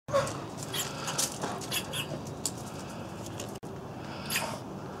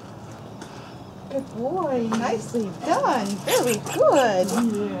Good boy. Nicely done. Very good.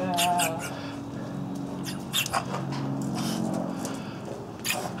 Yeah.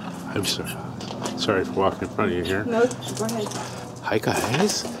 I'm sorry. Sorry for walking in front of you here. No, go ahead. Hi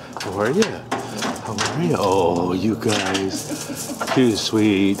guys. How are you? How are you? Oh, you guys. Too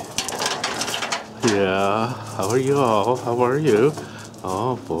sweet. Yeah. How are you all? How are you?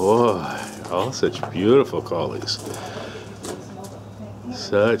 Oh boy. Oh, such beautiful collies.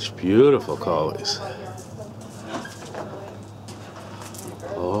 Such beautiful collies.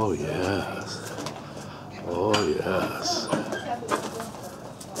 Oh yes. Oh yes.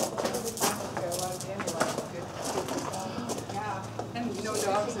 And no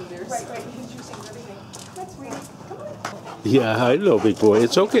dogs in there. Right. He's using everything. That's weird. Come on. Yeah, I know, big boy.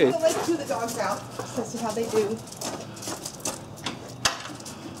 It's okay. I'm gonna let two of the dogs out. Let's see how they do.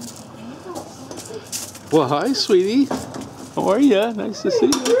 Well, hi, sweetie. How are you? Nice to see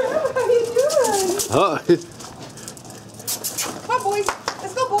you. How you doing? Oh. Come on, boys.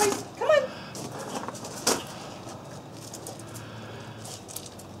 Let's go, boys. Come on.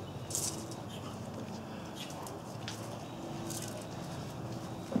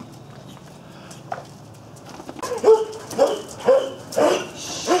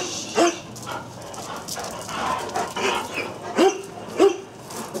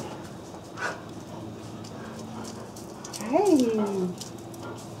 Hey.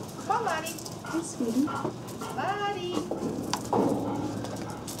 Come on, Lottie. Hey, sweetie. Lottie.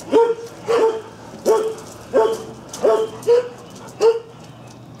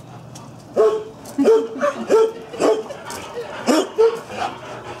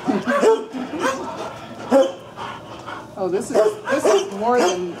 Oh, this is more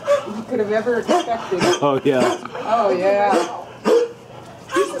than you could have ever expected. Oh, yeah. Oh yeah.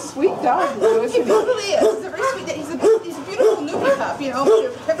 He's a sweet dog, though, He isn't he? really is. He's a very sweet. He's a beautiful newbie pup, you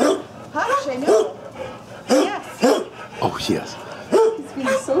know. Hush, I know. Yes. Oh, yes. He's being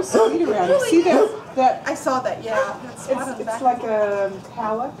so sweet around him. See that? I saw that. Yeah. That's spot on the back. It's like a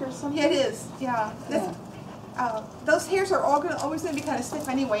cowlick or something. Yeah, it is. Yeah. Those hairs are always going to be kind of stiff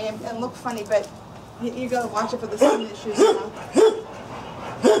anyway and look funny, but you got to watch it for the skin issues. You know.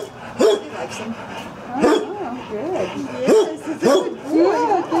 He likes them. Oh, good. Yes, it's a good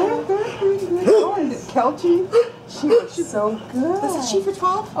boy. They're pretty good. Oh, and Kelchie, she looks so good. Is she for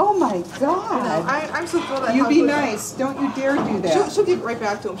 12? Oh my I God. know. I'm so thrilled at You how be good- nice. Don't you dare do that. She'll give it right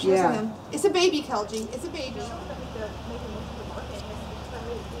back to him. She Yeah. doesn't him. It's a baby, Kelgie. It's a baby.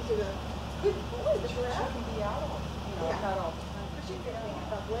 Good boy, the giraffe.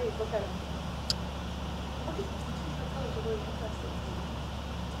 Look at him.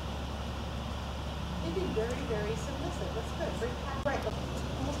 He'd be very, very submissive. That's good. Right.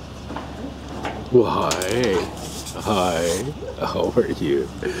 Well, hi. Hi. How are you?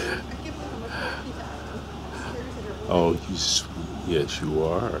 Oh, you sweet. Yes, you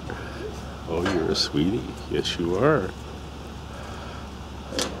are. Oh, you're a sweetie. Yes, you are.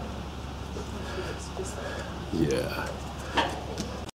 Yeah.